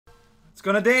It's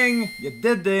gonna ding! You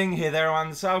did ding! Hey there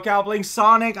on SoCal playing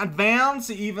Sonic Advance,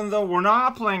 even though we're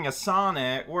not playing a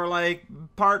Sonic. We're like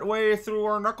part way through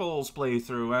our Knuckles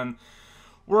playthrough, and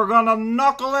we're gonna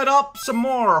knuckle it up some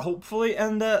more, hopefully,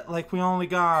 and like we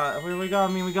got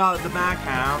the back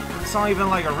half. It's not even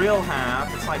like a real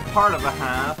half, it's like part of a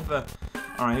half.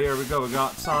 Alright, here we go. We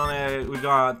got Sonic, we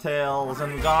got Tails,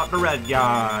 and we got the red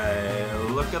guy.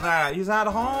 Look at that. He's at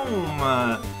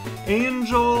home.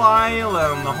 Angel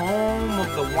Island, the home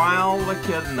of the wild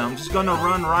echidna. I'm just gonna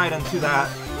run right into that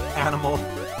animal.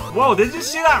 Whoa, did you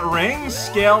see that ring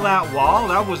scale that wall?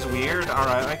 That was weird.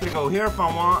 Alright, I could go here if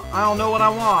I want. I don't know what I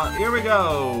want. Here we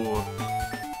go.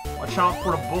 Watch out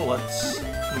for the bullets.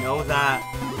 You know that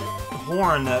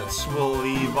hornets will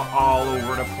leave all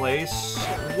over the place.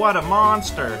 What a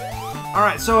monster.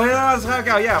 Alright, so here let's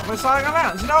go. Yeah, play Sonic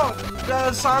Advance. You know,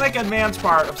 the Sonic Advance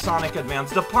part of Sonic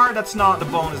Advance, the part that's not the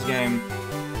bonus game,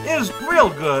 is real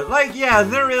good. Like, yeah,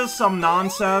 there is some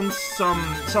nonsense,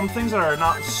 some things that are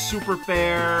not super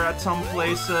fair at some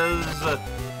places,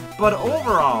 but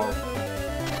overall,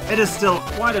 it is still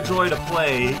quite a joy to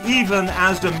play, even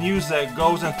as the music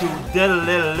goes into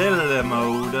diddle-diddle-diddle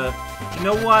mode. You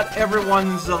know what?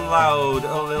 Everyone's allowed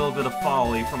a little bit of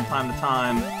folly from time to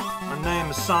time. My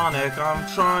name is Sonic. I'm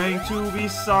trying to be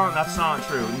Sonic. That's not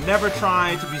true. Never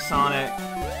try to be Sonic.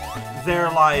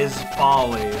 There lies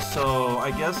folly. So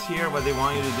I guess here what they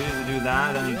want you to do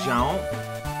that, then you jump.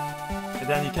 And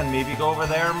then you can maybe go over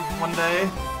there one day.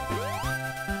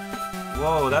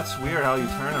 Whoa, that's weird how you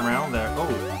turn around there.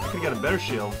 Oh, I can get a better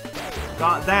shield.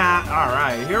 Got that.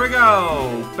 Alright, here we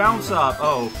go. Bounce up.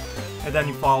 Oh. And then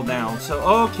you fall down. So,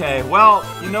 okay, well,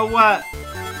 you know what?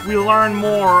 We learn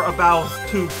more about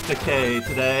tooth decay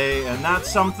today, and that's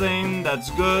something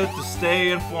that's good to stay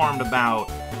informed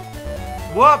about.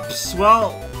 Whoops!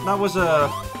 Well, that was a...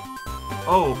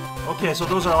 Oh, okay, so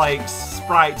those are like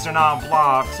sprites, they're not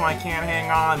blocks, so I can't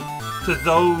hang on to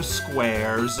those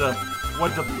squares.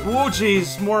 What the... Oh,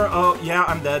 jeez, more... Oh, yeah,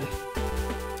 I'm dead.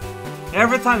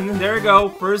 Every time... There you go,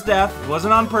 first death. It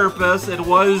wasn't on purpose, it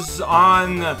was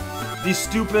on... these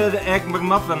stupid Egg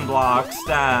McMuffin blocks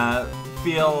that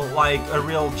feel like a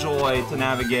real joy to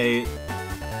navigate.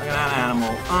 Look at that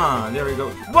animal. There we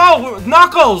go. Whoa!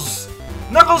 Knuckles!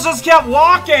 Knuckles just kept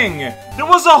walking! There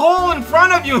was a hole in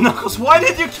front of you, Knuckles! Why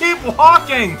did you keep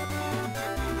walking?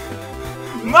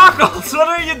 Knuckles, what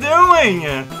are you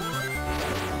doing?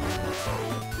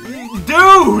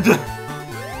 Dude!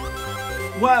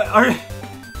 What are...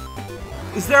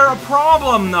 Is there a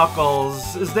problem,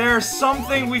 Knuckles? Is there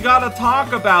something we gotta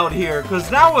talk about here? Because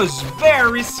that was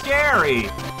very scary.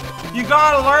 You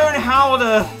gotta learn how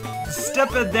to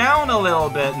step it down a little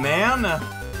bit, man.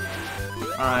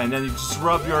 Alright, and then you just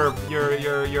rub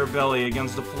your belly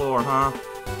against the floor, huh?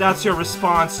 That's your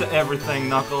response to everything,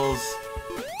 Knuckles.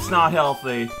 It's not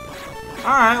healthy.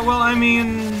 Alright, well, I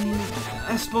mean...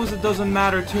 I suppose it doesn't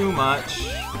matter too much.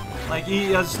 Like,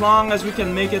 as long as we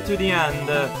can make it to the end,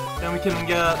 then we can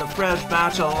get a fresh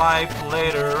batch of life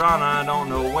later on. I don't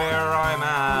know where I'm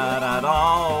at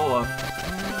all.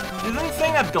 You didn't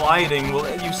think that gliding will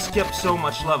let you skip so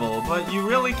much level, but you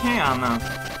really can. I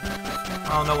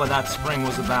don't know what that spring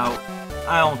was about.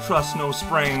 I don't trust no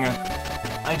spring.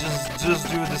 I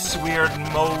just do this weird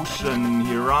motion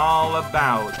you're all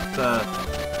about.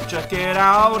 Check it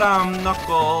out, I'm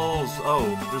Knuckles.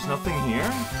 Oh, there's nothing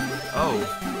here? Oh.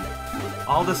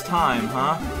 All this time,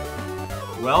 huh?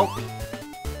 Well,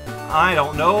 I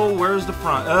don't know. Where's the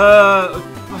front? Of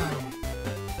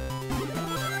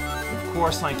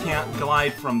course I can't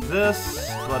glide from this,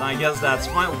 but I guess that's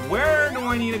fine. Where do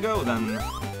I need to go, then?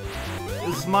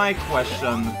 Is my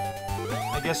question.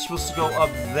 I guess we're supposed to go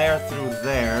up there through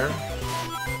there.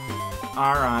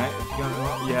 Alright.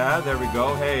 Yeah, there we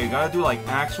go. Hey, gotta do, like,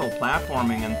 actual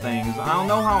platforming and things. I don't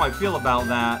know how I feel about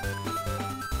that.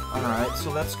 Alright, so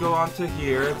let's go on to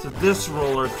here, to this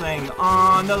roller thing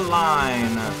on the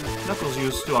line. Knuckles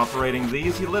used to operating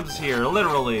these, he lives here,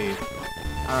 literally.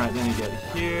 Alright, then you get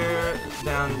here,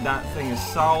 then that thing is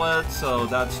solid, so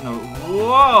that's no...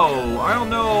 Whoa! I don't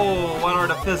know what are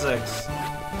the physics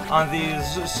on these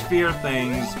sphere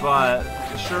things, but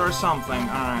sure something.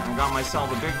 Alright, I got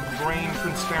myself a big green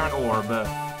transparent orb.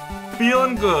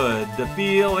 Feeling good,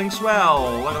 feeling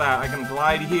swell. Look at that, I can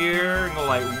glide here and go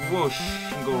like whoosh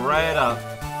and go right up.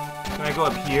 Can I go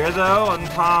up here though, on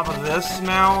top of this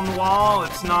mountain wall?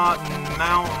 It's not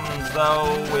mountains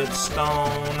though, it's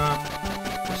stone.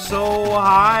 So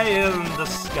high in the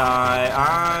sky,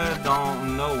 I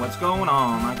don't know what's going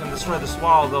on. I can destroy this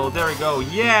wall though, there we go.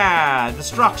 Yeah,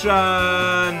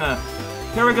 destruction!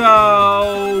 Here we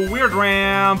go, weird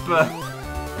ramp.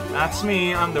 That's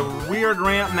me, I'm the weird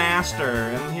ramp master,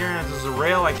 and here there's a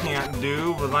rail I can't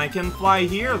do, but I can fly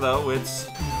here though, it's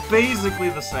basically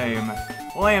the same.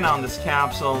 Land on this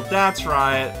capsule, that's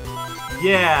right.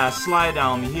 Yeah, slide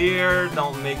down here,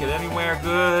 don't make it anywhere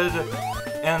good,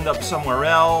 end up somewhere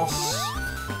else.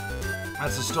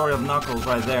 That's the story of Knuckles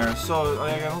right there. So,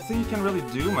 I don't think you can really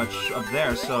do much up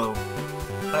there, so...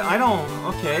 I don't...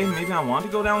 Okay, maybe I want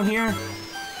to go down here?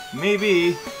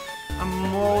 Maybe.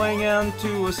 I'm rolling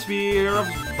into a sphere of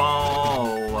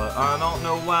ball. I don't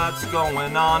know what's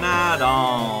going on at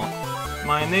all.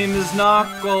 My name is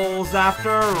Knuckles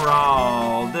after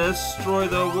all. Destroy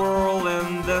the world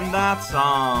and then that's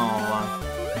all.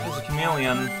 There's a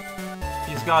chameleon.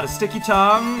 He's got a sticky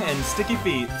tongue and sticky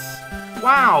feet.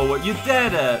 Wow, you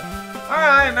did it!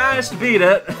 Alright, managed to beat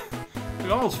it.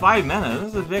 Almost 5 minutes,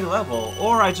 this is a big level.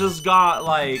 Or I just got,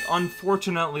 like,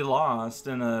 unfortunately lost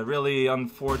in a really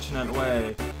unfortunate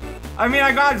way. I mean,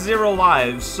 I got 0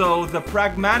 lives, so the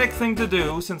pragmatic thing to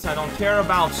do, since I don't care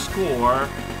about score,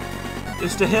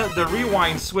 is to hit the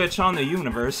rewind switch on the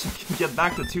universe and get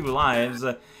back to 2 lives.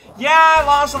 Yeah, I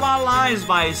lost a lot of lives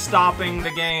by stopping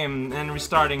the game and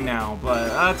restarting now, but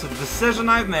that's a decision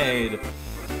I've made.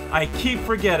 I keep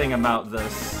forgetting about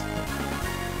this.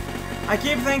 I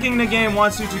keep thinking the game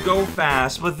wants you to go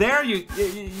fast, but there you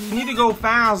need to go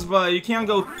fast, but you can't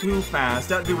go too fast.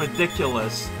 That'd be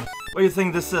ridiculous. What do you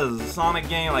think this is? A Sonic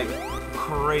game? Like,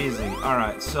 crazy.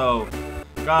 Alright, so,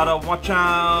 gotta watch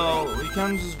out. You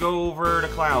can't just go over the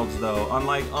clouds, though,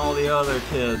 unlike all the other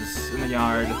kids in the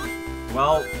yard.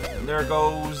 Well, there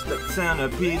goes the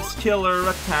centipede's killer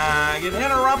attack. It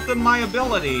interrupted my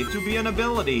ability to be an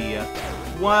ability.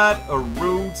 What a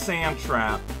rude sand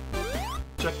trap.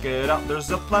 Check it out, there's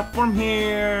a platform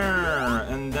here,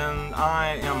 and then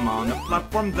I am on a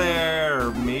platform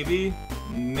there. Maybe?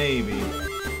 Maybe.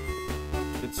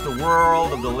 It's the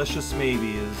world of delicious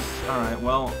maybes. Alright,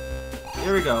 well,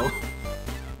 here we go.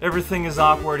 Everything is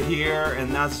awkward here,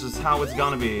 and that's just how it's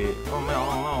gonna be. Oh man,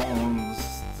 oh no,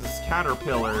 this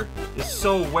caterpillar is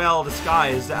so well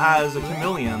disguised as a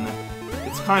chameleon.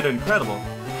 It's kind of incredible.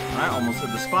 Alright, almost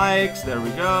hit the spikes. There we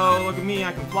go. Look at me,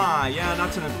 I can fly. Yeah,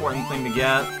 that's an important thing to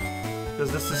get.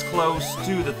 Because this is close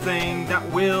to the thing that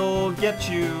will get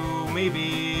you.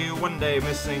 Maybe one day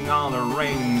missing all the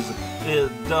rings.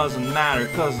 It doesn't matter,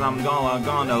 because I'm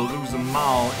gonna lose them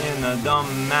all in a dumb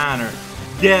manner.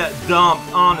 Get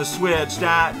dumped on a switch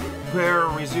that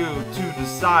carries you to the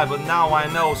side. But now I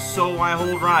know, so I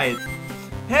hold right.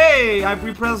 Hey, I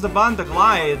pre-pressed the button to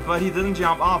glide, but he didn't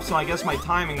jump off, so I guess my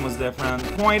timing was different.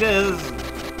 Point is,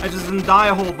 I just didn't die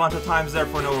a whole bunch of times there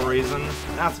for no reason.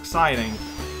 That's exciting.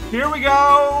 Here we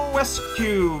go! West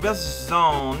Cube, West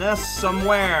Zone, this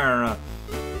somewhere.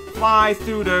 Fly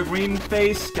through the green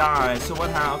face sky. So what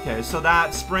okay, so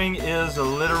that spring is a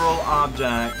literal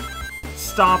object,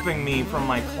 stopping me from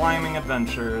my climbing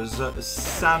adventures.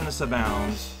 Sadness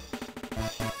abounds.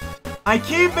 I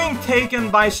keep being taken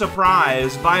by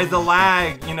surprise by the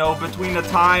lag, you know, between the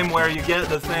time where you get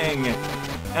the thing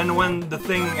and when the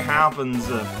thing happens.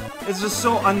 It's just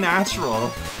so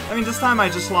unnatural. I mean, this time I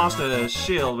just lost a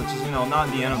shield, which is, you know, not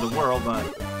the end of the world, but,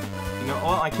 you know,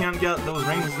 well, I can't get those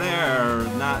rings there.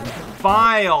 That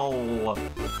vile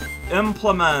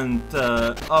implement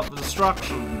of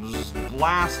destruction. Just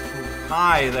blast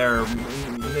high there,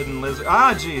 hidden lizard.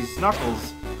 Ah, jeez,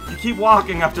 Knuckles. You keep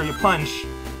walking after you punch.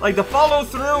 Like, the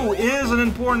follow-through is an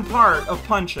important part of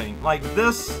punching. Like,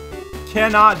 this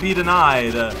cannot be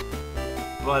denied.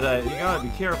 But, you gotta be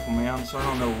careful, man, so I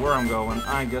don't know where I'm going.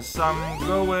 I guess I'm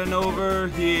going over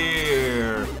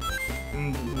here.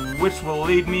 Which will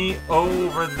lead me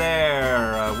over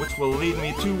there. Which will lead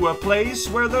me to a place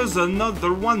where there's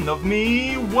another one of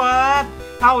me. What?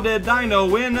 How did I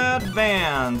know in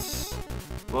advance?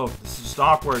 Whoa, this is just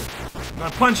awkward. I'm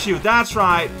gonna punch you, that's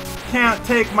right. Can't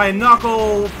take my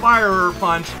knuckle fire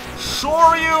punch.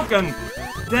 Sure you can.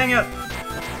 Dang it.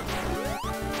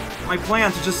 My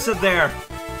plan to just sit there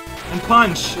and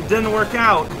punch, it didn't work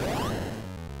out.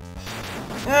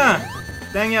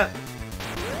 Dang it.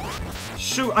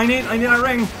 Shoot, I need a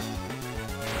ring.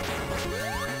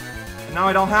 And now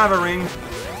I don't have a ring.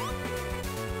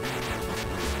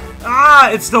 Ah,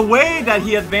 it's the way that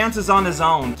he advances on his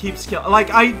own. Keeps killing. Like,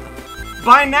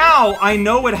 by now, I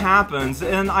know what happens,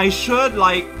 and I should,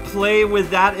 like, play with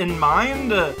that in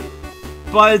mind,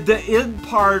 but the id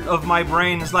part of my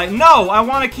brain is like, no, I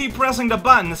want to keep pressing the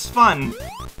button, it's fun.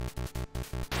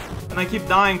 And I keep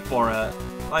dying for it.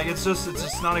 Like, it's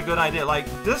just not a good idea. Like,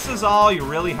 this is all you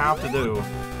really have to do.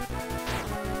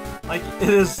 Like, it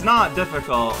is not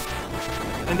difficult.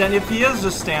 And then if he is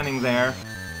just standing there,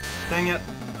 dang it.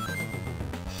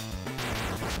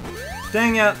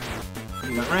 Dang it!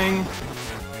 You got ring.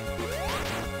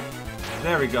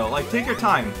 There we go. Like, take your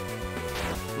time.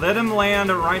 Let him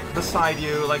land right beside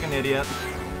you like an idiot.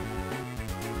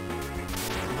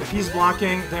 If he's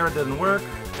blocking, there it didn't work.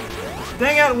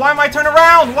 Dang it! Why am I turning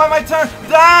around? Why am I turn?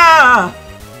 Ah!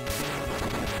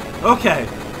 Okay.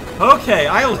 Okay,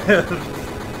 I live.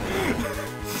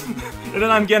 And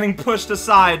then I'm getting pushed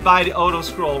aside by the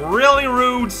auto-scroll. Really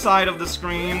rude side of the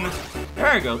screen.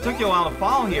 There you go. Took you a while to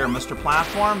fall here, Mr.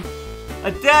 Platform.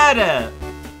 I did it!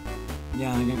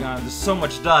 Yeah, you got there's so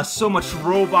much dust, so much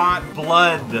robot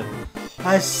blood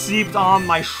has seeped on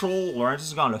my shoulder. I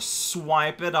just gotta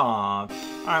swipe it off.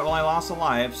 Alright, well I lost a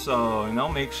life, so, you know,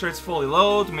 make sure it's fully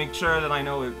loaded, make sure that I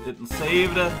know it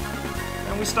saved.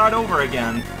 And we start over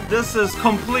again. This is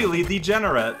completely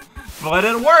degenerate, but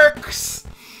it works!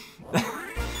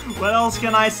 What else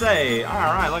can I say?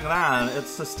 Alright, look at that.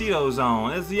 It's the Steedo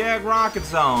Zone. It's the Egg Rocket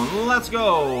Zone. Let's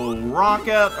go!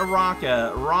 Rocket, a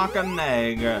rocket. Rocket an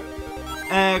egg.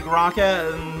 Egg,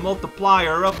 rocket, and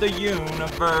multiplier of the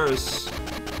universe.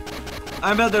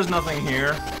 I bet there's nothing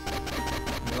here.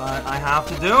 But I have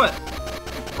to do it.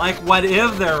 Like, what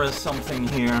if there is something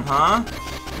here, huh?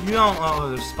 You don't know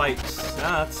there's spikes.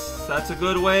 That's a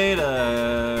good way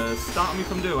to stop me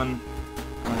from doing.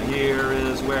 Here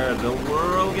is where the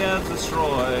world gets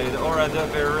destroyed, or at the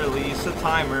very least a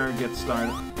timer gets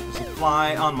started. There's a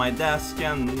fly on my desk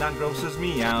and that grosses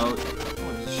me out.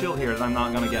 Oh, there's a shield here that I'm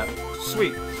not gonna get.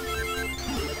 Sweet.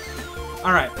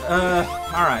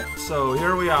 Alright, so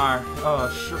here we are. Oh,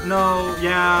 sure. No,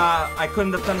 yeah, I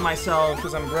couldn't defend myself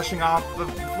because I'm brushing off the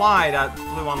fly that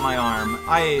flew on my arm.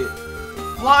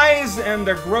 Flies and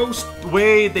the gross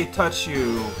way they touch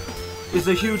you is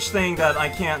a huge thing that I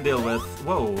can't deal with.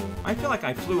 Whoa, I feel like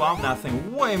I flew off that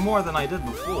thing way more than I did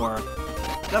before.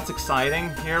 That's exciting.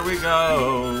 Here we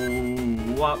go.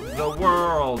 What the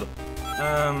world?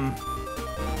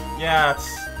 Yeah,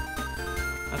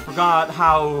 I forgot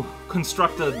how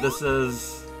constructed this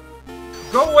is.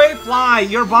 Go away, fly!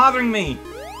 You're bothering me!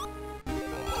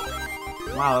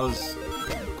 Wow, that was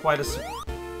quite a...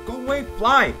 Go away,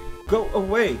 fly! Go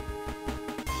away!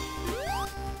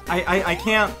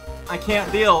 I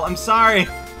can't deal. I'm sorry.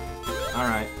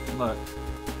 Alright, look.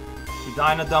 You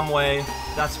die in a dumb way.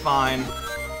 That's fine.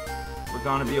 We're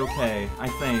gonna be okay. I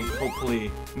think.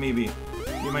 Hopefully. Maybe.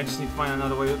 You might just need to find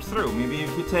another way through. Maybe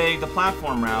if you take the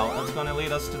platform route, that's gonna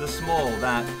lead us to this mole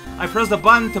that... I pressed the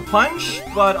button to punch,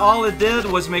 but all it did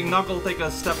was make Knuckle take a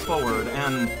step forward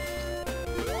and...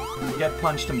 get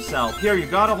punched himself. Here, you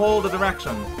gotta hold the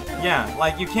direction. Yeah,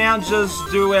 like, you can't just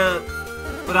do it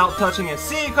without touching it.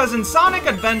 See, because in Sonic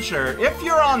Adventure, if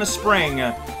you're on a spring,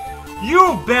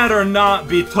 you better not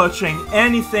be touching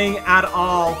anything at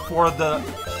all for the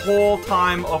whole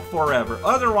time of forever.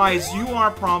 Otherwise, you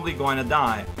are probably going to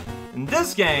die. In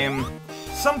this game,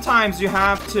 sometimes you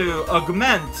have to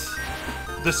augment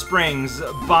the springs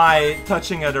by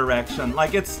touching a direction.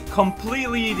 Like, it's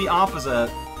completely the opposite.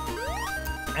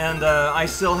 And I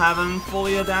still haven't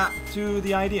fully adapted to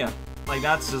the idea. Like,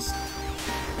 that's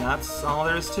all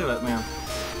there is to it, man.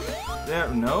 There,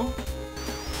 no?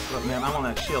 But man, I want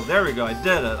that shield. There we go, I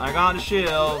did it. I got a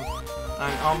shield.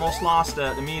 I almost lost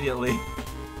it immediately.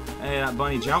 Hey, that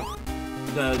bunny jump.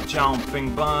 The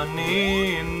jumping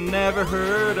bunny, never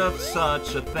heard of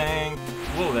such a thing.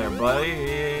 Whoa there,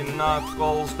 buddy.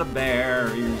 Knuckles the bear.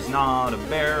 He's not a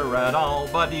bear at all,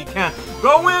 but he can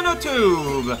go in a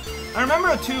tube. I remember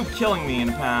a tube killing me in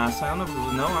the past. I don't know if it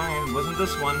was, no, it wasn't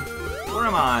this one. Where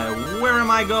am I? Where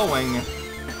am I going?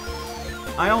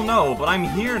 I don't know, but I'm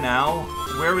here now.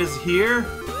 Where is here?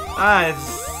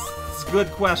 It's a good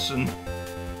question.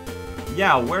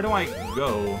 Yeah, where do I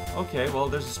go? Okay, well,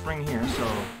 there's a spring here, so...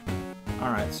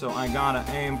 Alright, so I gotta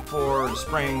aim for the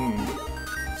spring.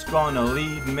 It's gonna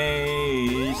lead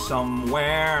me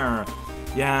somewhere.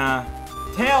 Yeah,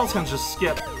 Tails can just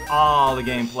skip all the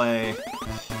gameplay.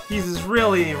 He's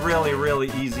really, really,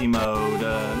 really easy mode.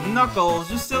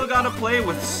 Knuckles, you still gotta play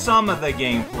with some of the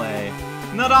gameplay.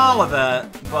 Not all of it,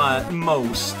 but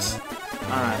most.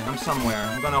 Alright, I'm somewhere.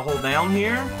 I'm gonna hold down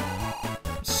here.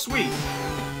 Sweet.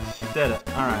 Did it.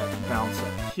 Alright, bounce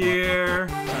up here.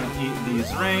 Gonna eat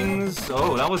these rings.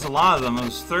 Oh, that was a lot of them. It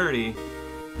was 30.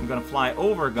 I'm gonna fly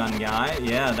over Gun Guy.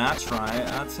 Yeah, that's right.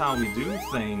 That's how we do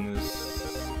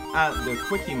things. At the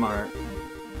Quickie Mart.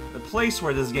 The place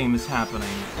where this game is happening.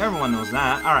 Everyone knows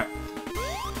that. Alright.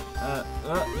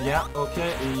 Yeah,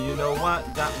 okay. You know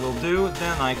what? That will do.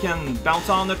 Then I can bounce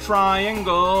on the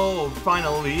triangle.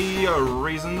 Finally, a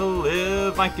reason to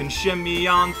live. I can shimmy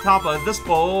on top of this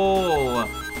pole.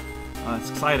 That's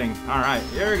exciting. Alright,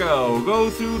 here we go. Go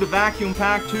through the vacuum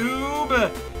pack tube.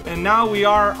 And now we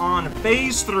are on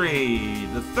phase 3,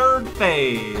 the third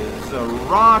phase.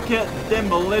 Rocket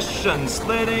demolition,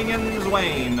 slitting and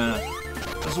Zwain.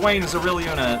 Zwain is a real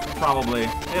unit, probably.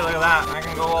 Hey, look at that. I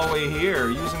can go all the way here,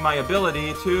 using my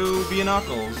ability to be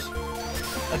Knuckles.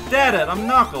 I did it! I'm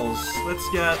Knuckles! Let's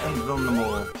get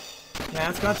invulnerable. Yeah,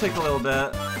 it's gonna take a little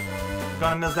bit.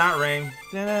 Gonna miss that ring.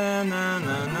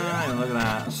 Da-na-na-na-na. Look at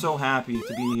that. So happy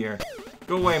to be here.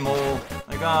 Go away, mole.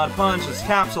 I gotta punch his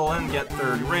capsule and get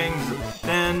 30 rings.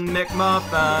 Then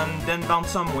McMuffin. Then bounce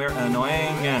somewhere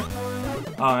annoying.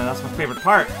 Oh, and that's my favorite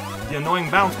part. The annoying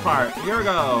bounce part. Here we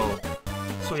go.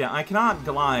 So yeah, I cannot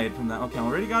glide from that. Okay, I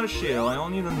already got a shield. I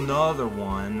only need another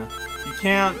one. You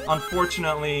can't,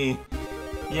 unfortunately,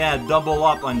 yeah, double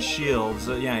up on shields.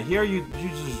 Yeah, here you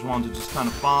just want to just kind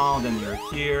of fall, then you're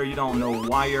here. You don't know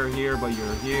why you're here, but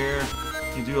you're here.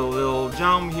 You do a little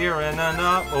jump here and then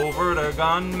up over the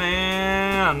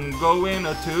gunman. Go in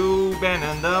a tube and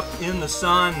end up in the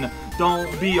sun.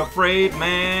 Don't be afraid,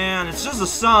 man. It's just the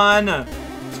sun.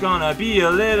 It's gonna be a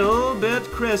little bit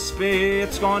crispy.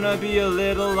 It's gonna be a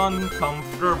little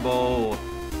uncomfortable.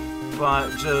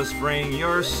 But just bring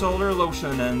your solar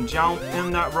lotion and jump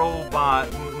in that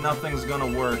robot. Nothing's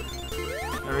gonna work.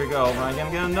 There we go. I can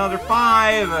get another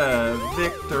 5.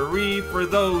 Victory for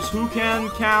those who can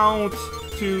count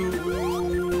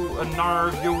to an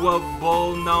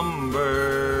arguable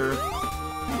number.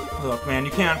 Look, man,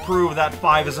 you can't prove that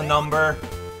 5 is a number.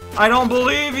 I don't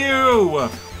believe you!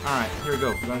 Alright, here we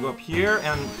go. We're gonna go up here,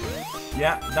 and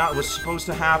yeah, that was supposed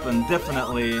to happen,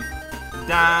 definitely.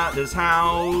 That is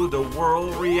how the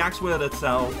world reacts with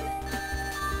itself.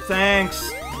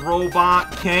 Thanks,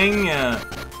 Robot King.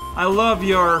 I love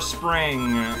your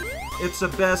spring. It's the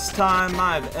best time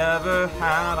I've ever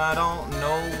had. I don't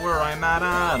know where I'm at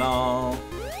all.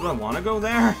 Do I want to go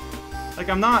there? Like,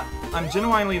 I'm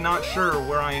genuinely not sure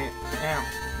where I am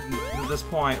at this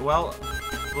point. Well,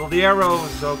 the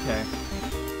arrows, okay.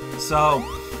 So,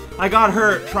 I got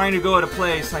hurt trying to go at a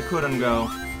place I couldn't go.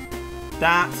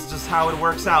 That's just how it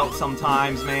works out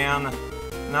sometimes, man.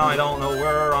 Now I don't know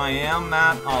where I am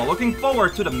at all. Looking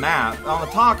forward to the map. On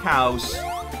the Talk House,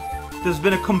 there's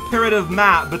been a comparative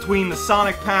map between the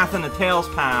Sonic path and the Tails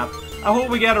path. I hope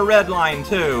we get a red line,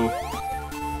 too.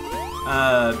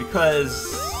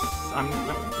 Because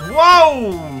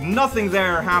whoa! Nothing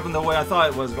there happened the way I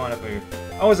thought it was going to be.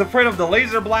 I was afraid of the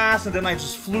laser blast, and then I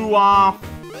just flew off.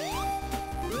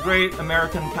 Great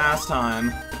American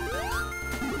pastime.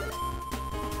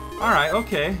 Alright,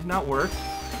 okay, that worked.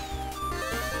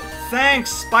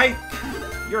 Thanks, Spike!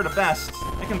 You're the best.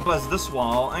 I can buzz this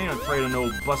wall. I ain't afraid of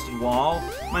no busted wall.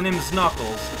 My name is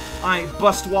Knuckles. I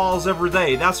bust walls every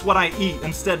day. That's what I eat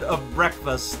instead of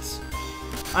breakfast.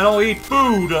 I don't eat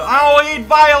food. I don't eat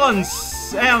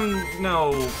violence! And,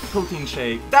 no, protein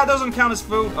shake. That doesn't count as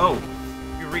food. Oh,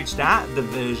 you reached that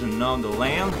division of the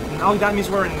land. Oh, that means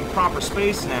we're in proper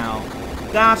space now.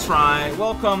 That's right.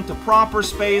 Welcome to proper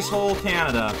space hole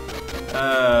Canada.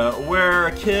 Where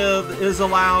a kid is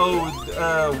allowed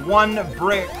 1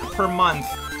 brick per month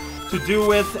to do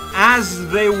with as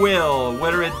they will,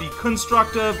 whether it be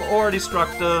constructive or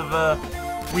destructive.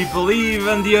 We believe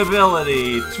in the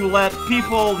ability to let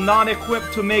people not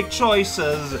equipped to make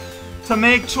choices,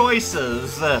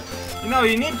 You know,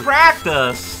 you need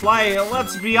practice. Like,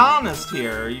 let's be honest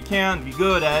here. You can't be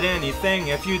good at anything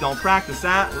if you don't practice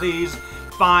at least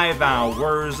 5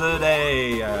 hours a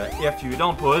day. If you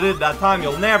don't put it that time,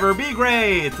 you'll never be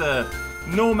great.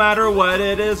 No matter what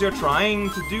it is you're trying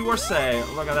to do or say.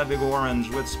 Look at that big orange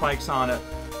with spikes on it.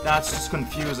 That's just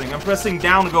confusing. I'm pressing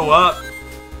down to go up.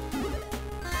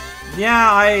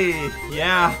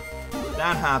 Yeah,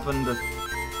 that happened.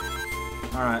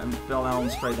 Alright, I fell down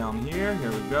straight down here.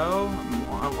 Here we go.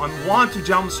 I want to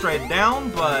jump straight down,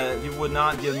 but you would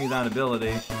not give me that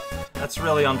ability. That's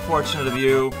really unfortunate of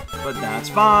you, but that's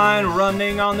fine.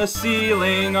 Running on the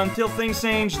ceiling until things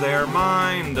change their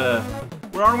mind.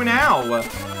 Where are we now?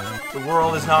 The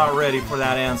world is not ready for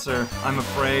that answer, I'm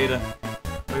afraid.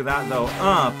 Look at that, though.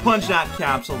 Punch that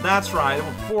capsule. That's right. It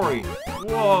will 40.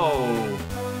 Whoa.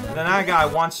 And then that guy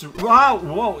wants to... Wow,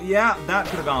 whoa. Yeah, that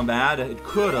could have gone bad. It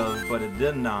could have, but it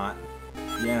did not.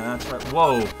 Yeah, that's right.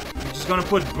 Whoa. You're just gonna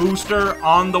put Booster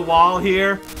on the wall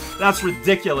here? That's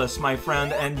ridiculous, my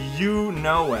friend, and you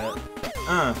know it.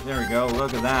 There we go.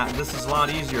 Look at that. This is a lot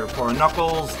easier for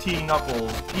Knuckles,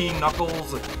 T-Knuckles,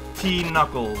 P-Knuckles,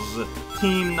 T-Knuckles,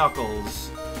 Team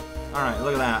Knuckles. Alright,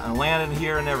 look at that. I landed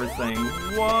here and everything.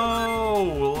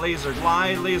 Whoa! Laser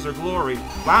glide, laser glory.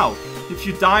 Wow! If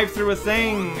you dive through a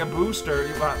thing, a booster,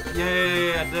 you got...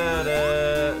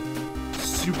 Yeah,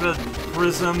 Super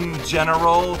Prism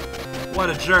General. What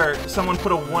a jerk. Someone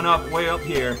put a 1-up way up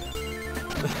here.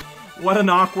 What an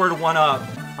awkward 1-up.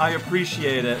 I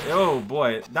appreciate it. Oh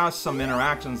boy, that was some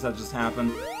interactions that just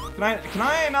happened. Can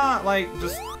I not, like,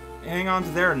 just hang on to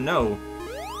there? No.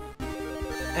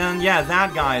 And yeah,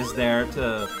 that guy's there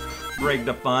to break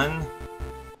the fun.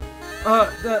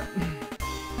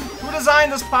 Who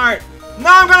designed this part? No,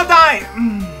 I'm gonna die!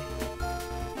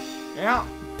 Yeah.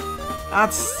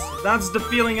 That's the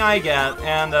feeling I get,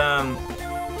 and,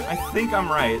 I think I'm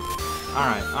right.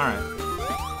 Alright.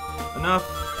 Enough.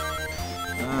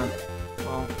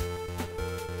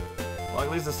 Well,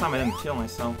 at least this time I didn't kill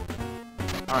myself.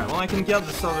 Alright, well I can get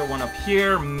this other one up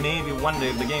here, maybe one day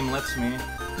if the game lets me.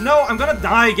 No, I'm gonna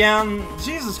die again!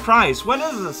 Jesus Christ, what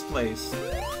is this place?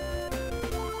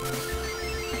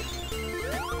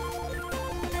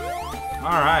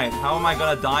 Alright, how am I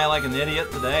gonna die like an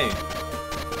idiot today?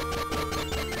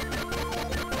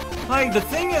 Like, the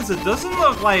thing is, it doesn't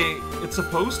look like it's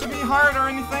supposed to be hard or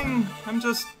anything. I'm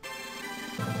just,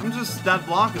 that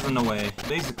block is in the way,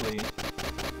 basically.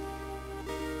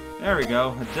 There we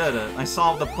go, I did it. I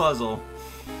solved the puzzle.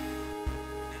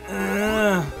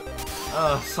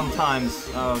 Sometimes.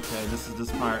 Oh, okay, this is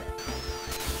this part.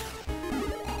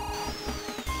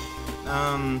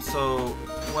 So,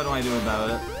 what do I do about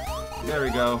it? There we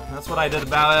go. That's what I did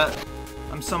about it.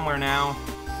 I'm somewhere now.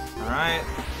 Alright,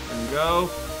 there we go.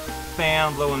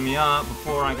 Fan blowing me up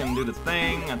before I can do the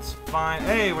thing. That's fine.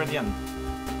 Hey, we're at the end.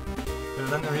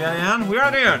 We're at the end? We're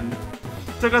at the end!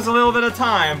 Took us a little bit of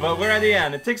time, but we're at the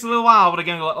end. It takes a little while, but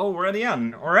again, oh, we're at the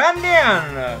end. We're at the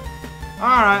end!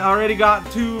 Alright, already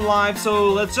got 2 lives, so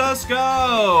let's just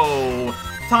go!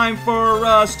 Time for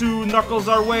us to knuckles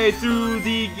our way through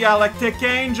the Galactic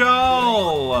Angel!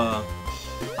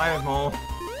 Hi, Mole.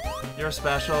 You're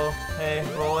special. Hey,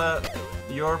 roll it.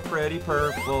 You're pretty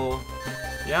purple.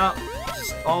 Yeah,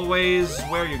 just always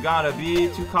where you gotta be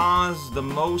to cause the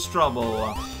most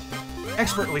trouble.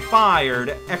 Expertly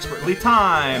fired, expertly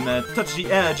timed, touch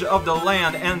the edge of the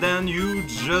land and then you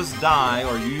just die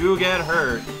or you get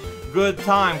hurt. Good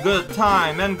time,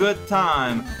 and good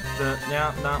time.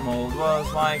 Yeah, that mold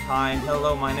was like, hi,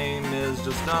 hello, my name is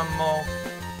just a mole.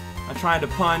 I tried to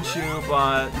punch you,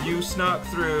 but you snuck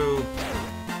through.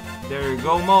 There you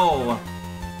go, mole.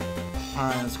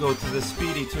 Alright, let's go to the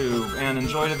speedy tube and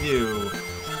enjoy the view.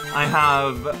 I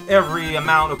have every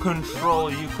amount of control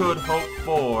you could hope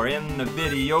for in the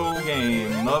video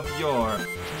game of yore.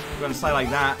 I'm gonna slide like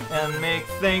that and make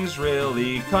things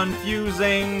really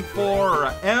confusing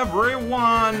for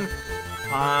everyone.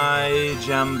 Hi,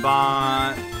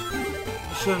 Gembot.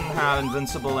 You shouldn't have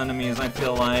invincible enemies, I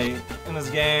feel like, in this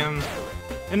game.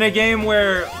 In a game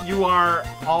where you are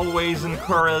always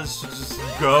encouraged to just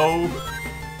go,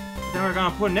 then we're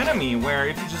gonna put an enemy where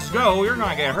if you just go, you're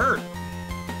gonna get hurt.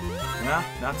 Yeah,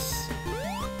 that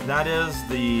is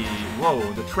the,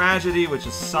 the tragedy, which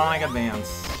is Sonic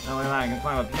Advance. Oh, look at that, I can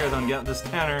climb up here, then get this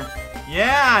tenor.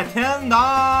 Yeah, 10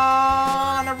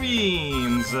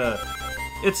 donorines!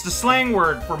 It's the slang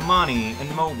word for money in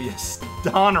Mobius.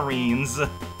 Donorines.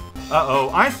 Uh-oh,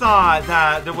 I thought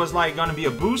that there was, like, gonna be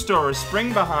a booster or a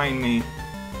spring behind me.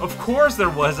 Of course there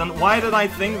wasn't. Why did I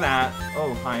think that?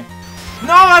 Oh, hi. No,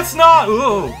 that's not!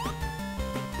 Ooh!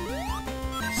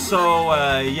 So,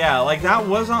 yeah, like, that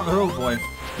was on... Oh, boy.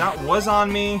 That was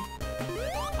on me.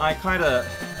 I kinda...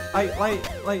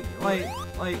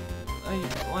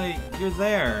 you're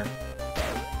there.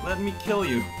 Let me kill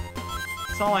you.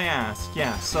 That's all I ask.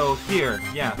 Yeah, so, here,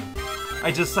 yeah.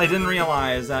 I didn't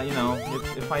realize that, you know,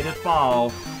 if I did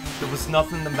fall, there was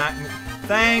nothing to back me...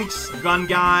 Thanks, gun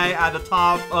guy at the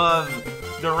top of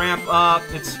the ramp up.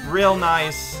 It's real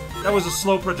nice. That was a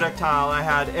slow projectile I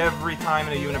had every time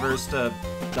in the universe to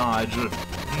dodge.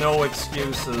 No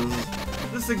excuses.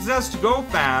 This exists to go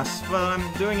fast, but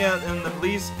I'm doing it in the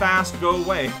least fast go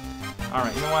way.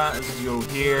 Alright, you know what? Let's just go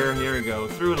here. Here we go.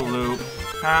 Through the loop.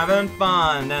 Having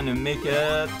fun. Then you make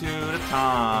it to the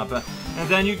top. And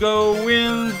then you go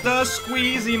in the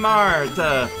squeezy mart.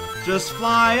 Just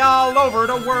fly all over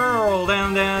the world.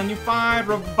 And then you find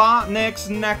Robotnik's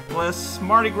necklace.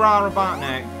 Mardi Gras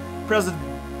Robotnik. Press the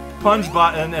punch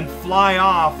button and fly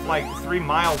off like 3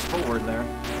 miles forward there.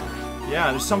 Yeah,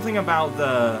 there's something about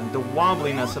the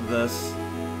wobbliness of this.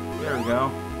 There we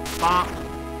go. Pop.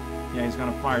 Yeah, he's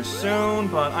gonna fire soon,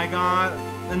 but I got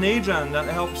an agent that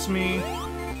helps me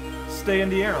stay in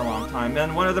the air a long time.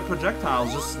 And one of the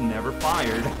projectiles just never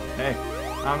fired. Hey,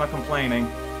 I'm not complaining.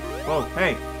 Whoa,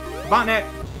 hey, Robotnik!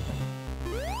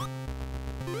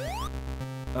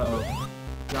 Uh-oh.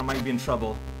 I might be in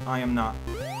trouble. I am not.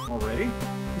 Already?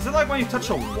 Is it like when you touch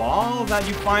a wall that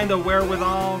you find the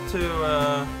wherewithal to,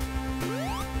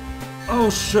 Oh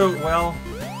shoot, well,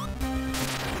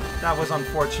 that was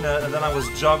unfortunate, and then I was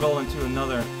juggled into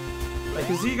another. Like,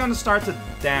 is he gonna start to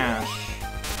dash?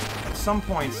 At some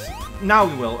points. Now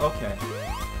he will, okay.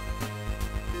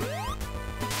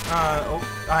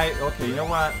 Okay, you know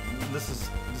what? This is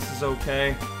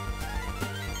okay.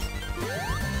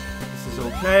 This is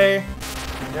okay.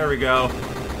 There we go.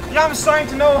 Yeah, I'm starting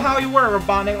to know how you were,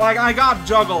 Robotnik. Like, I got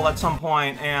juggled at some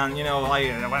point, and, you know,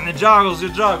 like, when it juggles, you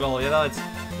juggle, you know,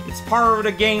 it's part of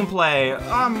the gameplay.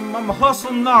 I'm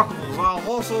hustling Knuckles, I'll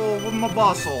hustle with my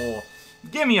bustle.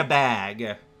 Give me a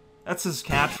bag. That's his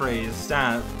catchphrase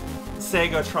that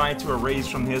Sega tried to erase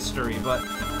from history, but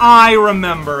I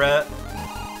remember it.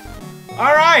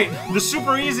 Alright, the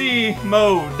super easy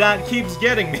mode that keeps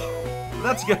getting me.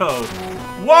 Let's go.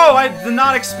 Whoa, I did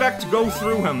not expect to go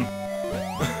through him.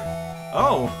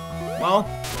 Oh, well,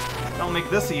 that'll make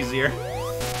this easier.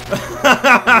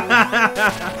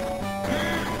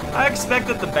 I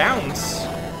expected to bounce.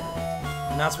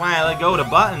 And that's why I let go of the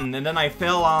button, and then I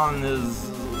fell on his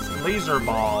laser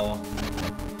ball.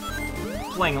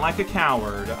 Playing like a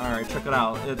coward. Alright, check it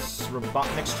out. It's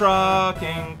Robotnik's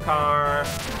trucking car.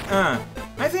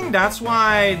 I think that's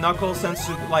why Knuckles tends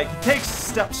to, like, takes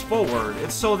steps forward.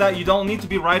 It's so that you don't need to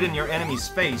be right in your enemy's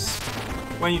face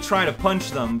when you try to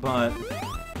punch them, but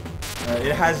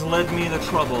it has led me to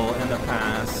trouble in the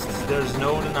past. There's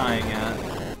no denying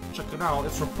it. Check it out,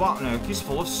 it's Robotnik. He's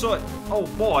full of soot. Oh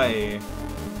boy.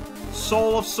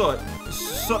 Soul of Soot.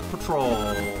 Soot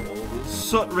Patrol.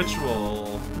 Soot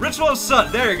Ritual. Ritual of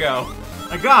Soot, there you go.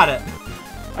 I got it.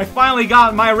 I finally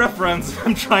got my reference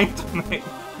I'm trying to make.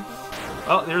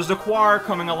 Oh, there's the Quar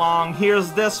coming along.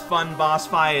 Here's this fun boss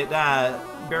fight that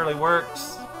barely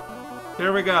works.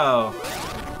 Here we go.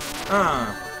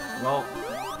 Well,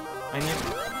 I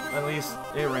need at least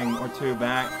a ring or two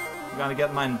back. Gotta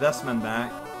get my investment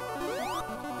back.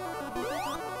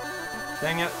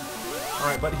 Dang it.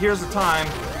 Alright, but here's the time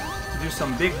to do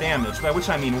some big damage, by which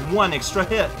I mean one extra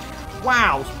hit.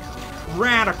 Wow!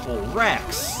 Radical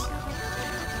Rex!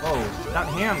 Oh, that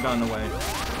hand got in the way.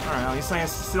 Alright, at least I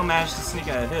still managed to sneak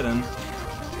a hit in.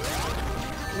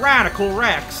 Radical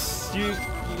Rex! You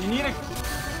need a...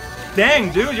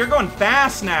 Dang, dude, you're going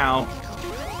fast now!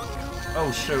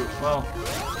 Oh, shoot, well...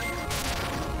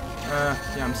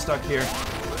 yeah, I'm stuck here.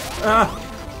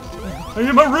 I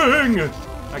need my ring!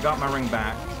 I got my ring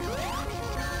back.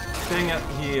 Dang it,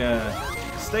 he,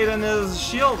 stayed in his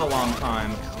shield a long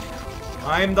time.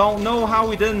 I don't know how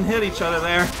we didn't hit each other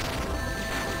there.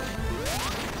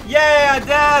 Yeah,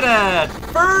 I did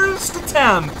it! First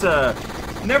attempt!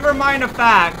 Never mind the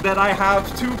fact that I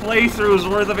have 2 playthroughs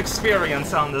worth of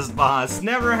experience on this boss.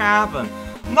 Never happened.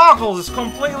 Knuckles is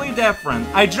completely different.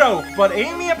 I joke, but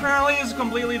Amy apparently is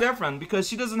completely different because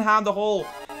she doesn't have the whole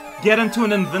get into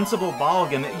an invincible ball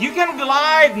gimmick. You can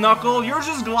glide, Knuckle. You're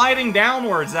just gliding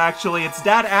downwards, actually. It's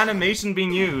that animation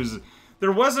being used.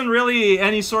 There wasn't really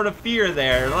any sort of fear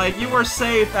there. Like, you were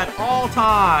safe at all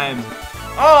times.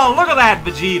 Oh, look at that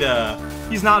Vegeta.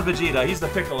 He's not Vegeta, he's the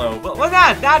Piccolo. But look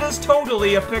at that, that is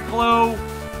totally a Piccolo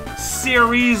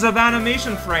series of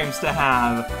animation frames to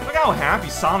have. Look how happy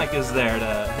Sonic is there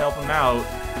to help him out.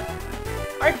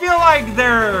 I feel like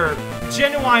their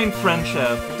genuine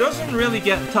friendship doesn't really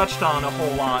get touched on a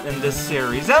whole lot in this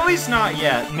series. At least not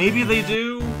yet. Maybe they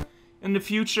do in the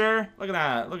future. Look at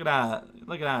that, look at that,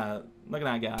 look at that, look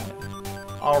at that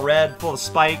guy. All red, full of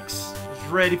spikes,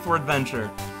 ready for adventure.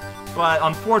 But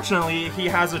unfortunately, he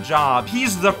has a job.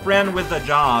 He's the friend with the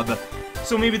job.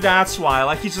 So maybe that's why.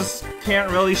 Like, he just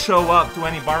can't really show up to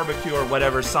any barbecue or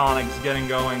whatever Sonic's getting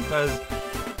going. Because,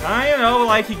 you know,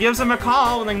 like, he gives him a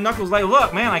call and then Knuckles like,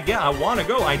 look, man, I want to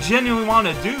go. I genuinely want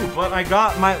to do, but I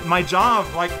got my job.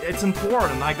 Like, it's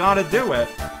important. I got to do it.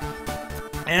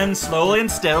 And slowly and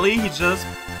steadily, he just...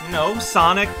 You know,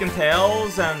 Sonic and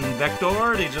Tails and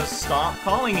Vector, they just stop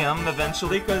calling him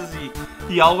eventually because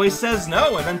he always says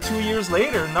no. And then 2 years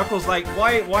later, Knuckles like,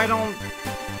 why don't...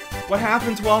 What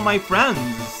happened to all my friends?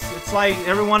 It's like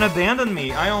everyone abandoned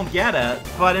me. I don't get it.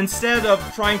 But instead of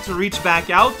trying to reach back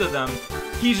out to them,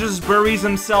 he just buries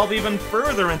himself even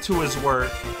further into his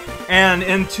work and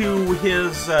into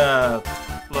his,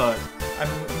 look,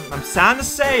 I'm sad to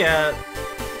say it,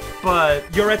 but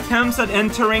your attempts at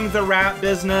entering the rap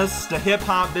business, the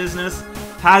hip-hop business,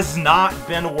 has not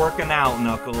been working out,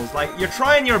 Knuckles. Like, you're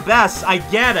trying your best, I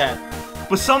get it.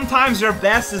 But sometimes your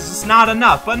best is just not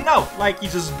enough. But no, like, he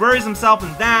just buries himself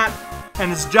in that, and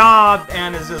his job,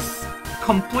 and is just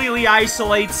completely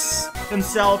isolates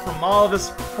himself from all of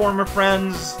his former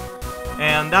friends.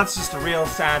 And that's just a real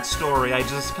sad story. I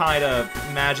just kind of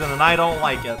imagine, and I don't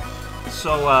like it.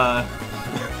 So,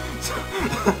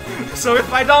 So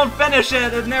if I don't finish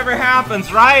it, it never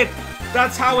happens, right?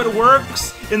 That's how it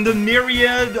works in the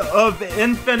myriad of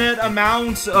infinite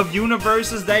amounts of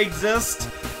universes that exist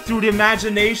through the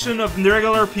imagination of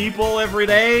regular people every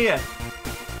day.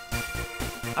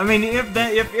 I mean, if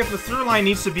the through line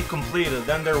needs to be completed,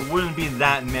 then there wouldn't be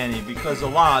that many, because a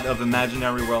lot of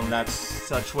imaginary world in that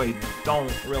such way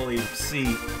don't really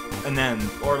see an end,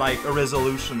 or like a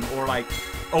resolution, or like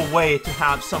a way to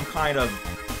have some kind of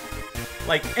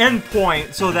like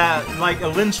endpoint, so that like a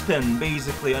linchpin,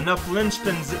 basically, enough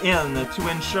linchpins in to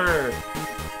ensure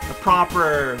a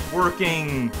proper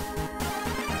working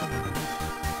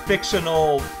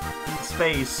fictional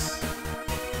space.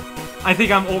 I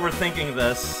think I'm overthinking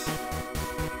this.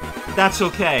 That's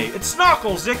okay. It's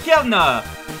Knuckles, Echidna,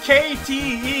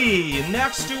 KTE,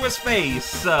 next to his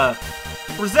face.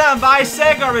 Presented by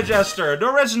Sega Register. The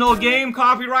original game,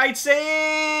 copyright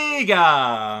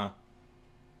Sega.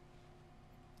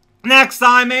 Next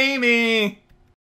time, Amy.